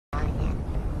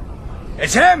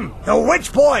It's him! The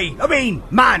witch boy!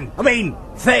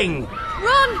 Thing!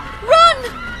 Run!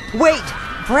 Run! Wait,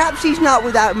 perhaps he's not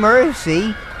without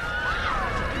mercy.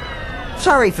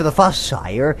 Sorry for the fuss,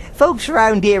 sire. Folks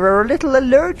around here are a little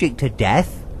allergic to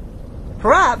death.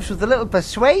 Perhaps with a little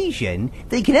persuasion,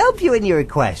 they can help you in your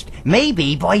quest.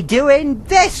 Maybe by doing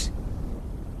this.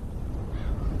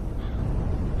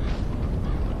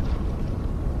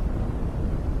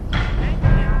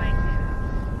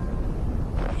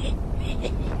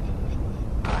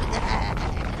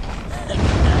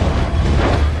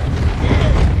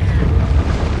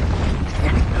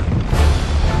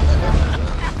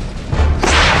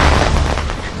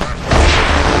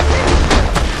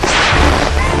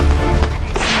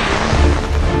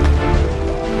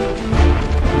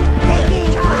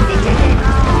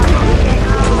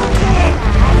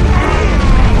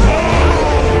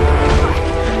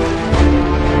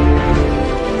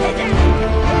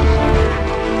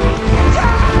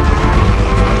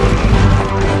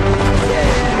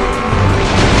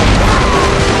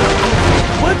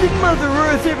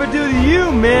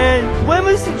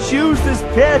 Choose this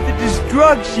path of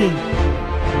destruction.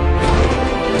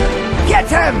 Get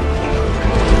him!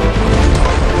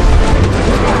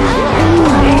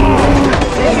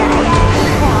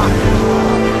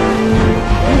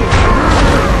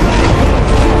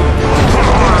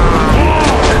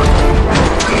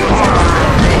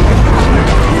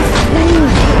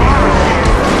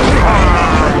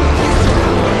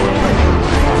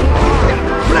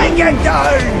 Bring it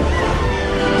down!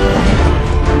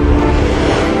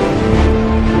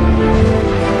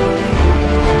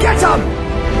 Get him!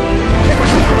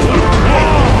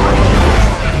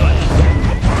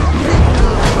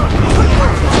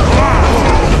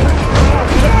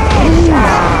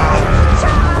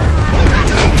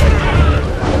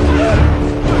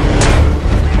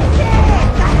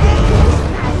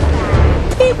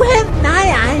 It wasn't my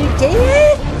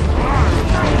idea.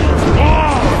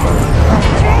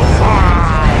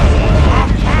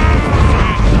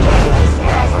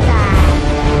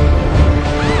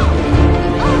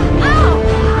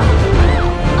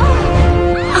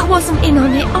 I wasn't in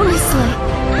on it, honestly.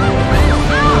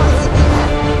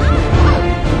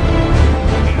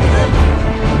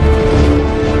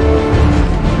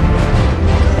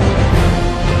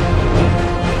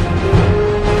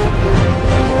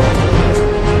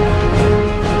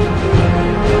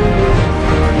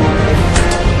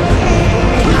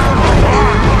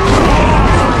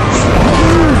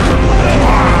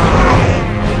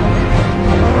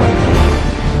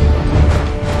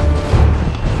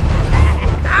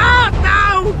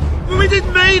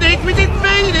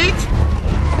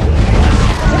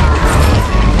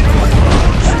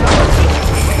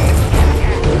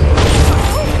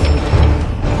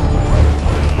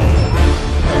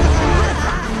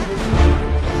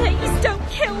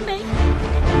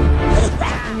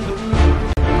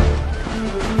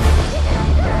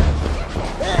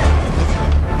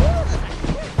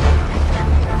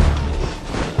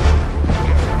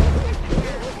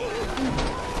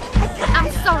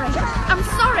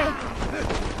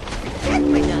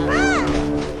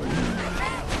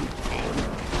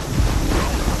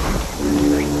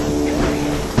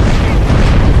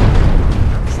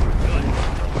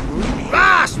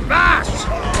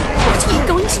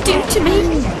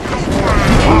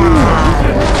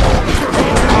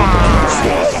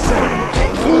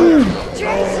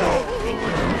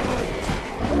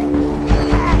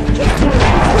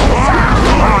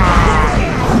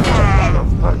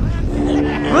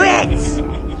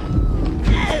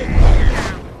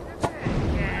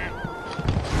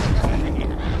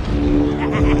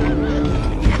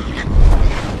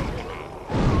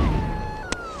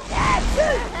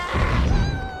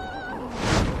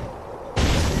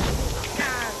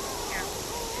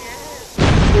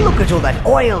 Look at all that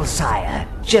oil, sire.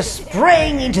 Just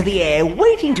spraying into the air,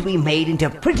 waiting to be made into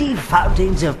pretty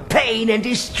fountains of pain and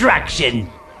destruction.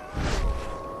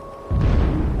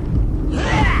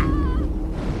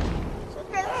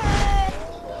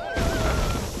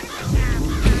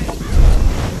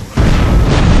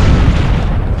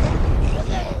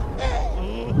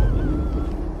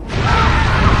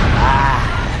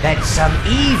 Ah, that's some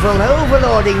evil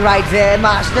overlording right there,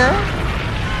 master.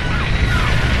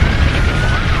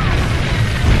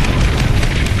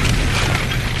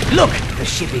 Look, the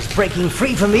ship is breaking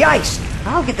free from the ice.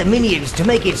 I'll get the minions to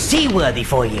make it seaworthy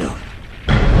for you.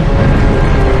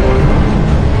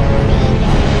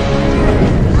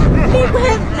 It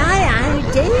wasn't my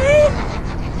idea.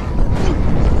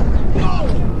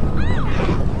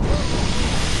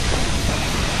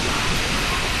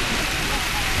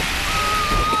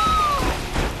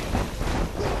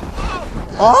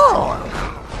 All!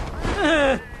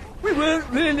 We weren't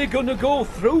really gonna go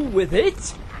through with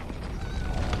it.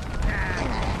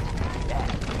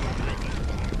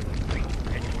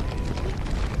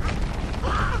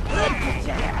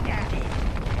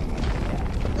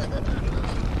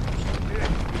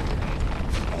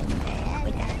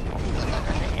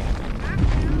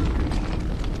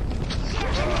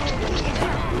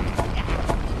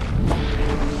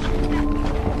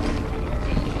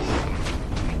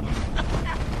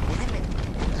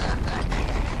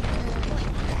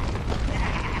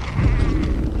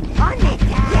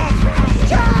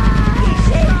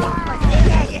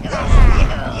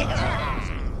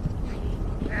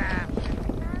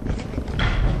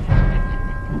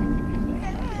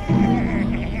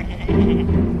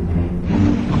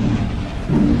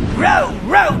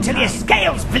 Row till your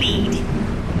scales bleed!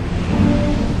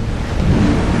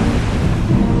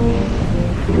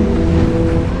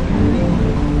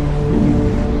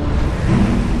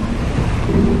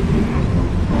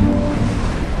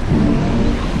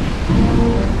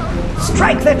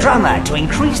 Strike the drummer to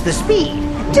increase the speed.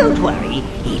 Don't worry,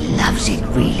 he loves it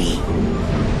really.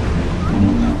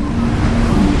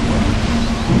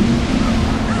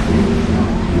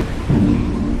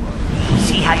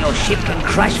 See how your ship can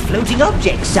crush floating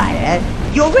objects, sire?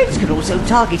 Your reds can also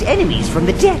target enemies from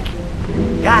the deck.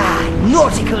 Ah,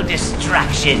 nautical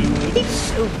destruction. It's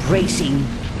so bracing.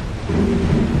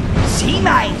 Sea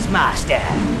mines, Master.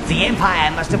 The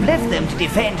Empire must have left them to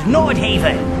defend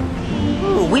Nordhaven.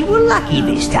 Oh, we were lucky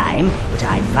this time, but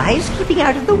I advise keeping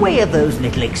out of the way of those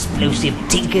little explosive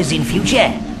tinkers in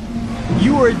future.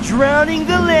 You are drowning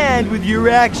the land with your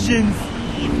actions.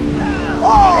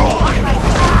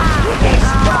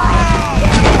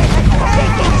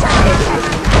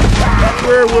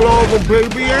 Where will all the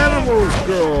baby animals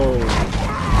go?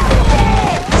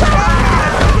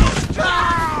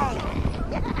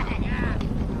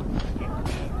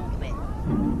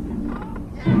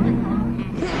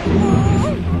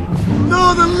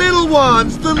 No, the little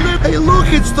ones! Hey, look,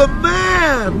 it's the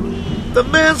man! The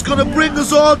man's gonna bring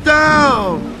us all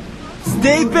down!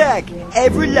 Stay back!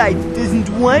 Everlight doesn't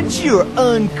want your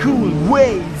uncool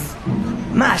ways.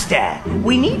 Master,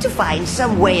 we need to find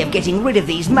some way of getting rid of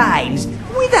these mines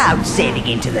without sailing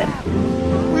into them.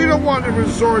 We don't want to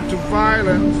resort to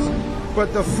violence,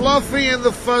 but the Fluffy and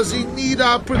the Fuzzy need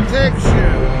our protection.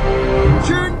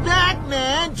 Turn back,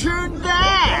 man! Turn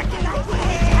back!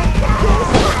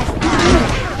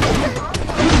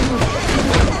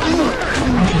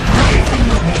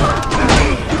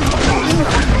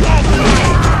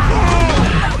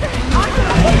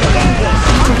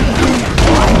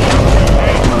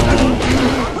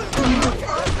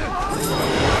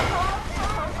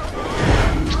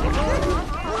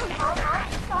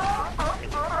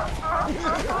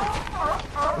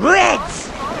 Reds!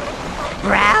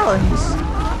 Browns!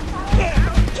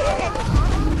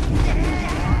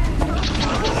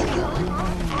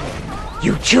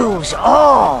 You choose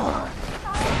all!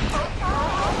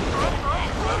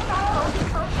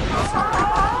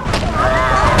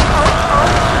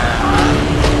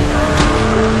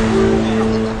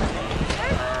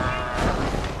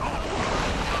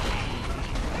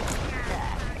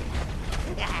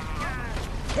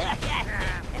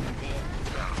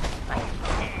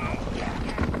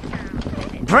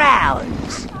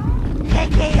 Browns!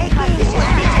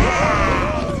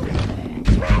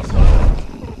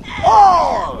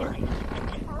 All!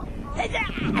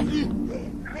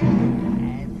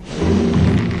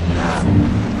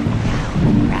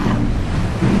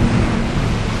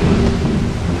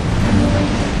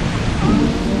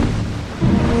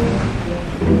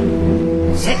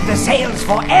 Set the sails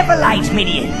for Everlight,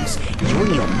 minions! You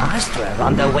and your master are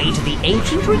on their way to the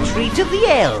ancient retreat of the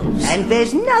elves. And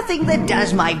there's nothing that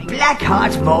does my black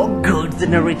heart more good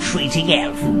than a retreating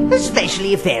elf,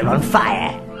 especially if they're on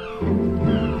fire.